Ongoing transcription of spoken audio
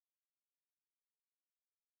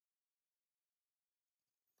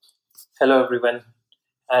Hello everyone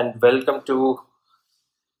and welcome to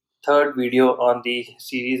third video on the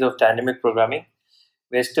series of dynamic programming.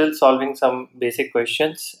 We're still solving some basic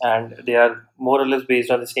questions and they are more or less based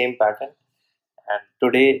on the same pattern. And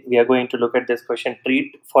today we are going to look at this question,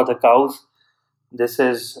 treat for the cows. This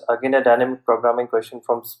is again a dynamic programming question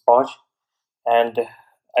from SPOJ, and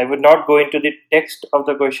I would not go into the text of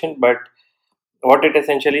the question, but what it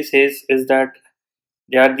essentially says is that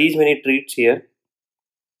there are these many treats here,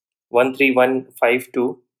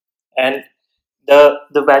 13152, and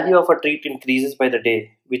the value of a treat increases by the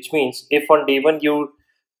day, which means if on day one you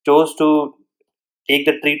chose to take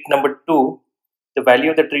the treat number 2, the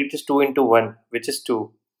value of the treat is 2 into 1, which is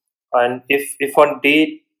 2. And if on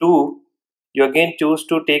day 2 you again choose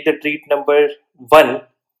to take the treat number 1,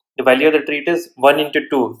 the value of the treat is 1 into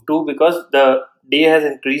 2 because the day has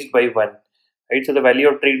increased by 1, right? So the value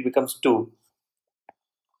of treat becomes 2.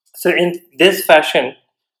 So in this fashion,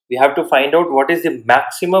 we have to find out what is the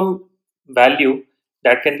maximum value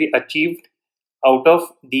that can be achieved out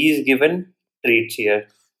of these given treats here,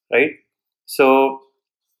 right? So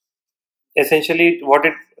essentially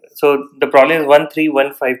the problem is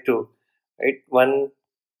 13152, right?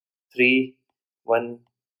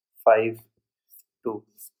 13152.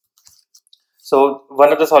 So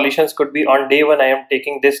one of the solutions could be on day 1 I am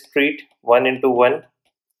taking this treat 1 into 1,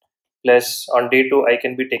 plus on day 2 I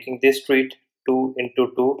can be taking this treat 2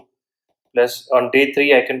 into 2, plus on day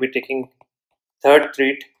 3 I can be taking third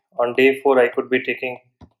treat, on day 4 I could be taking,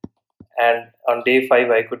 and on day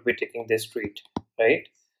 5 I could be taking this treat, right?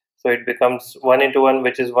 So it becomes 1 into 1,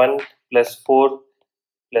 which is 1, plus 4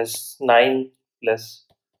 plus 9 plus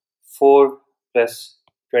 4 plus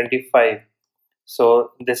 25.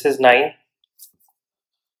 So this is 9,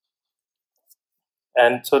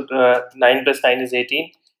 and so 9 plus 9 is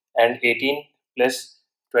 18, and 18 plus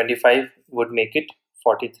 25 would make it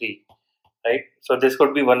 43, right? So this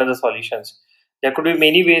could be one of the solutions. There could be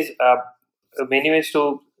many ways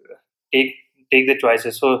to take the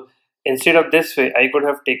choices. So instead of this way, I could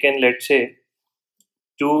have taken, let's say,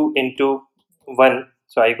 2 into 1.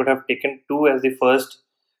 So I could have taken 2 as the first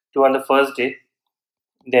 2 on the first day.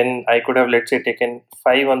 Then I could have, let's say, taken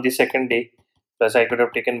 5 on the second day. Plus I could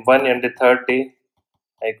have taken 1 on the third day.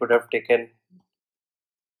 I could have taken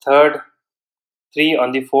 3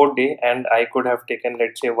 on the fourth day, and I could have taken,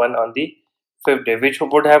 let's say, 1 on the fifth day, which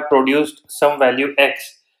would have produced some value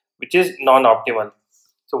x, which is non-optimal.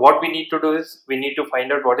 So what we need to do is we need to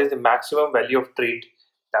find out what is the maximum value of treat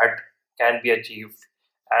that can be achieved.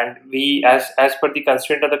 And we, as per the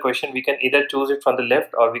constraint of the question, we can either choose it from the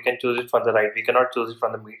left or we can choose it from the right. We cannot choose it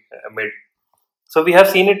from the mid. So we have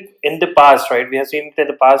seen it in the past, right? We have seen it in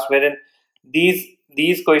the past wherein these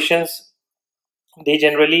questions, they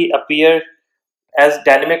generally appear as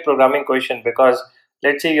dynamic programming question, because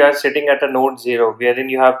let's say you are sitting at a node 0 wherein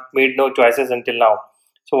you have made no choices until now.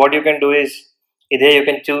 So what you can do is either you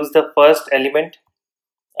can choose the first element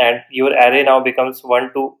and your array now becomes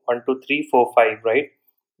 1 2 1 2 3 4 5, right?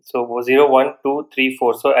 So 0 1 2 3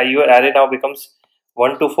 4. So your array now becomes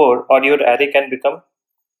 1 to 4, or your array can become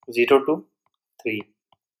 0 to 3,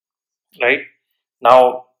 right?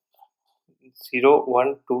 Now 0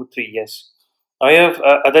 1 2 3, yes. Now you have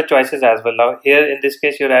other choices as well. Now here in this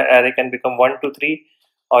case your array can become 1 to 3,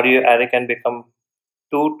 or your array can become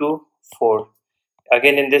 2 to 4.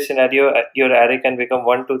 Again in this scenario your array can become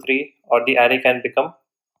 1 to 3, or the array can become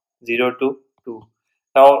 0 to 2.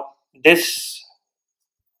 Now this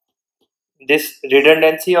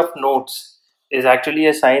redundancy of nodes is actually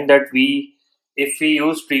a sign that if we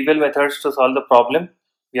use trivial methods to solve the problem,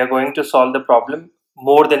 we are going to solve the problem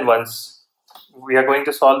more than once. We are going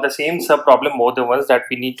to solve the same sub problem more than once, that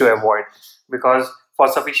we need to avoid, because for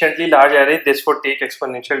sufficiently large array this would take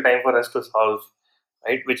exponential time for us to solve,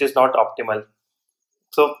 right, which is not optimal.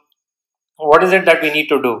 So what is it that we need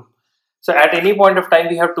to do? So at any point of time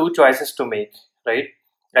we have two choices to make, right?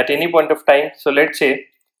 At any point of time, so let's say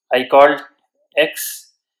I called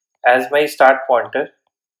x as my start pointer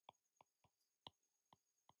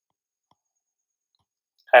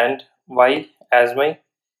and y as my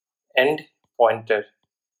end pointer.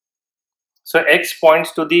 So x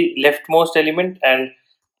points to the leftmost element, and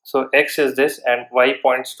so x is this, and y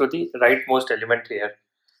points to the rightmost element here,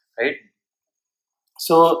 right?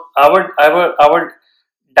 So our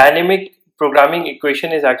dynamic programming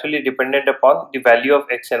equation is actually dependent upon the value of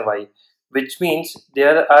x and y, which means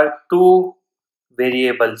there are two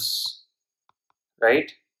variables,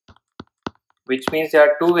 right? Which means there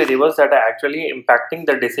are two variables that are actually impacting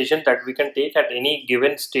the decision that we can take at any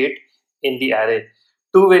given state in the array.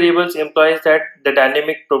 Two variables implies that the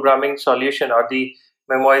dynamic programming solution, or the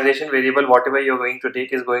memoization variable, whatever you're going to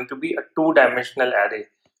take, is going to be a two-dimensional array,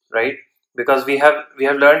 right? Because we have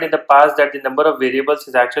learned in the past that the number of variables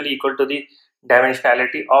is actually equal to the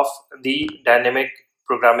dimensionality of the dynamic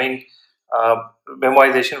programming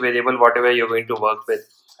memoization variable, whatever you're going to work with.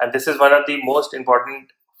 And this is one of the most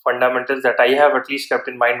important fundamentals that I have at least kept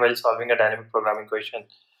in mind while solving a dynamic programming question.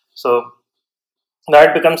 So now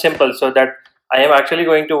it becomes simple, so that I am actually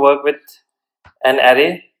going to work with an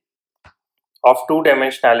array of two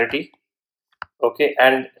dimensionality. Okay,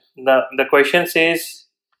 and the question says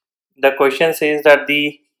that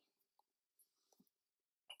the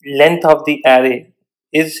length of the array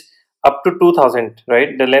is up to 2000,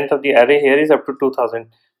 right? The length of the array here is up to 2000.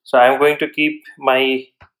 So I am going to keep my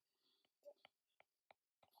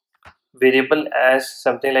variable as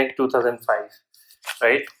something like 2005,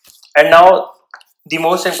 right? And now the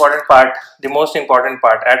most important part,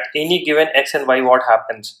 at any given x and y, what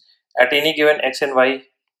happens? At any given x and y,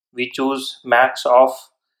 we choose max of.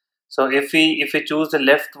 So if we choose the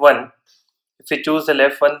left one,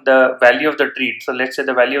 the value of the treat. So let's say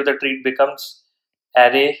the value of the treat becomes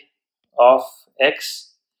array of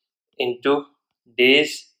x into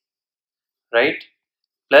days, right?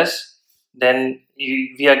 Plus, then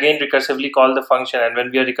we again recursively call the function, and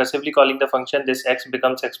when we are recursively calling the function, this x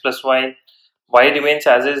becomes x plus y remains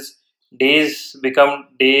as is, days become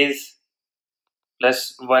days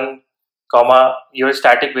plus 1, comma, your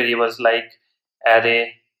static variables like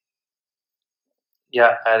array,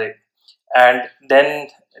 array. And then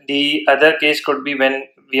the other case could be when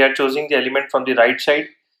we are choosing the element from the right side,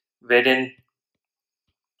 wherein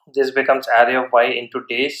this becomes array of y into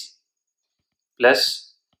days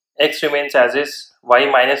plus x remains as is, y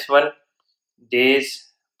minus 1, days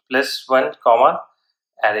plus 1, comma,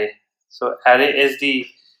 array. So array is the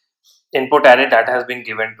input array that has been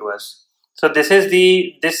given to us. So this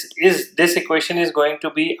equation is going to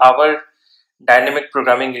be our dynamic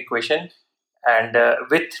programming equation, and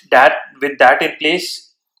with that in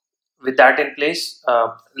place,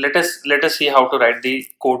 let us see how to write the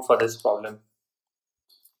code for this problem.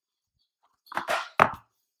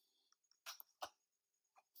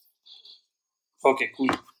 Okay,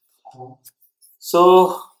 cool.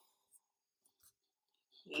 So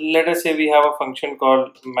let us say we have a function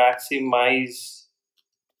called maximize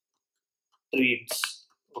treats,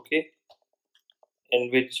 okay, in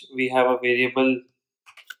which we have a variable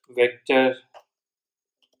vector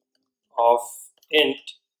of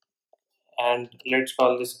int, and let's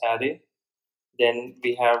call this array. Then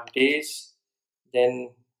we have days,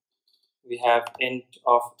 then we have int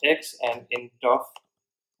of x and int of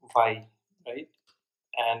y, right?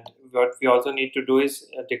 And what we also need to do is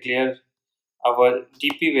declare our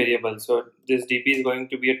dp variable. So this dp is going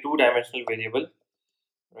to be a two-dimensional variable,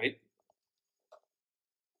 right?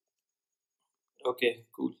 Okay,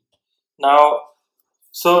 cool. Now,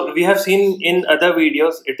 so we have seen in other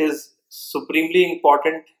videos, it is supremely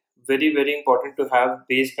important, very important to have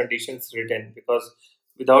base conditions written, because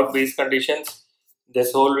without base conditions,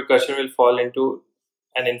 this whole recursion will fall into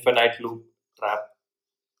an infinite loop trap.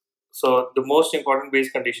 So the most important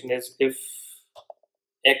base condition is if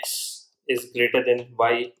x is greater than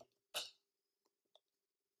y,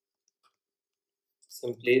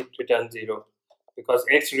 simply return 0, because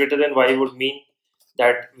x greater than y would mean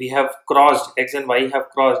that we have crossed, x and y have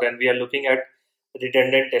crossed, and we are looking at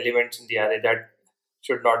redundant elements in the array that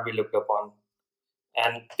should not be looked upon.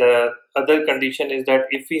 And the other condition is that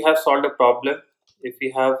if we have solved a problem,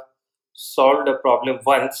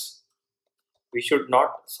 once, we should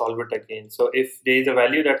not solve it again. So if there is a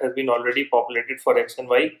value that has been already populated for x and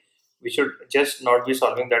y, we should just not be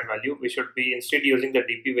solving that value. We should be instead using the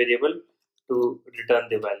dp variable to return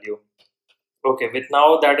the value. Okay, with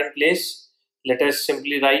now that in place, let us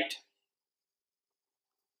simply write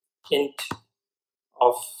int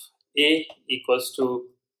of a equals to,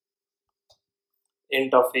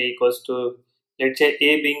 let's say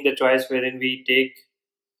a being the choice wherein we take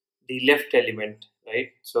the left element,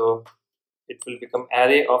 right? So it will become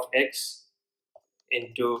array of x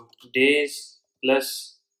into days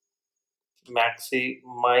plus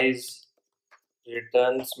maximize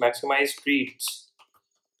treats,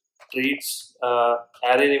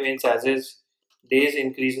 array remains as is, days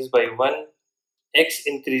increases by 1, x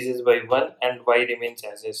increases by 1, and y remains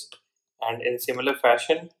as is. And in similar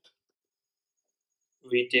fashion,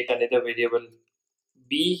 we take another variable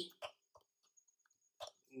b,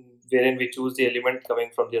 wherein we choose the element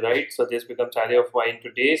coming from the right. So this becomes array of y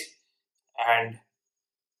into days, and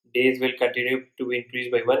days will continue to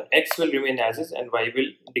increase by 1, x will remain as is, and y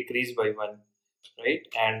will decrease by 1, right?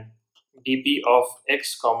 And dp of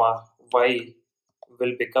x comma y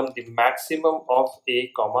will become the maximum of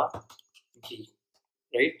a comma b,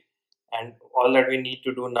 right? And all that we need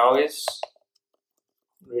to do now is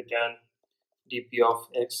return dp of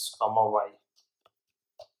x comma y,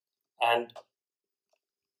 and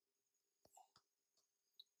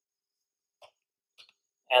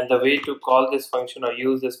the way to call this function or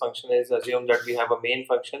use this function is assume that we have a main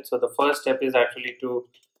function. So the first step is actually to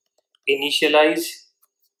initialize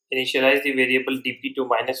the variable dp to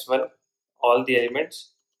 -1 all the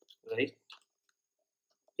elements, right?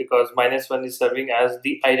 Because -1 is serving as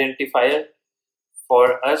the identifier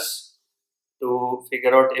for us to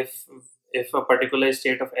figure out if a particular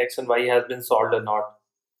state of x and y has been solved or not,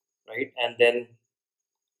 right? And then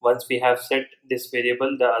once we have set this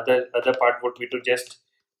variable, the other part would be to just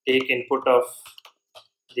take input of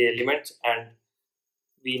the elements, and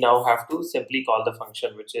we now have to simply call the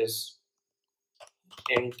function, which is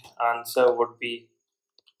int answer would be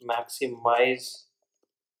maximize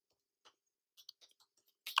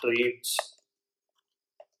traits,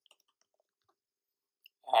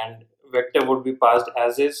 and vector would be passed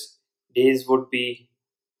as is. Days would be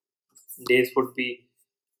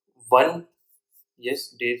 1. Yes,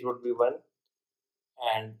 days would be 1,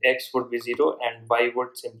 and x would be 0, and y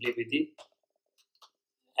would simply be the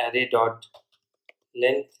array dot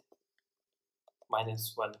length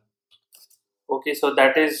 -1. Okay, so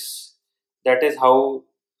that is how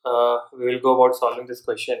we will go about solving this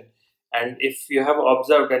question. And if you have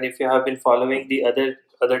observed, and if you have been following the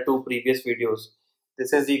other two previous videos,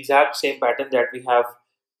 this is the exact same pattern that we have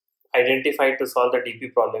identified to solve the DP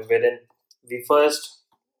problem, wherein we first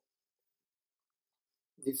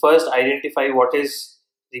identify what is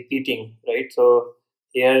repeating, right? So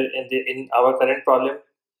here in our current problem,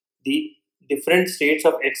 the different states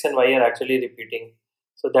of x and y are actually repeating.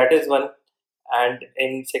 So that is one. And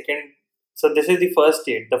in second, so this is the first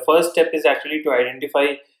state. The first step is actually to identify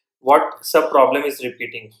what sub-problem is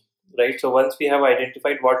repeating, right? So once we have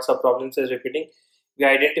identified what sub-problems is repeating, we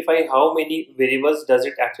identify how many variables does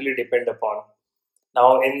it actually depend upon.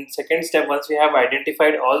 Now in second step, once we have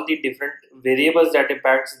identified all the different variables that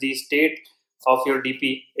impacts the state of your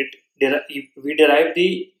DP, we derive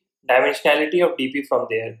the dimensionality of DP from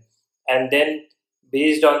there. And then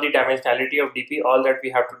based on the dimensionality of DP, all that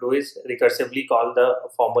we have to do is recursively call the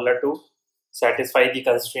formula to satisfy the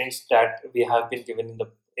constraints that we have been given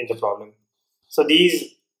in the problem. So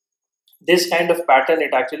this kind of pattern,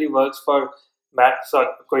 it actually works for math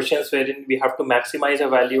questions wherein we have to maximize a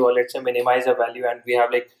value or let's say minimize a value, and we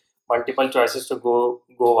have like multiple choices to go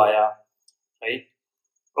via, right?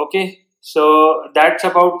 Okay, so that's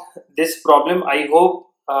about this problem. I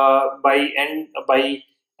hope by end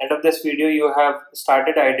of this video you have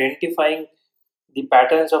started identifying the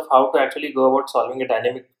patterns of how to actually go about solving a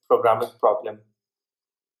dynamic programming problem.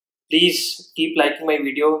 Please keep liking my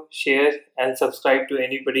video, share and subscribe to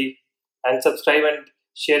anybody, and subscribe and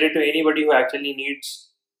share it to anybody who actually need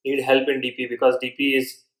help in DP, because DP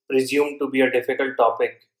is presumed to be a difficult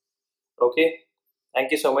topic. Okay,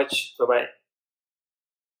 thank you so much. Bye bye.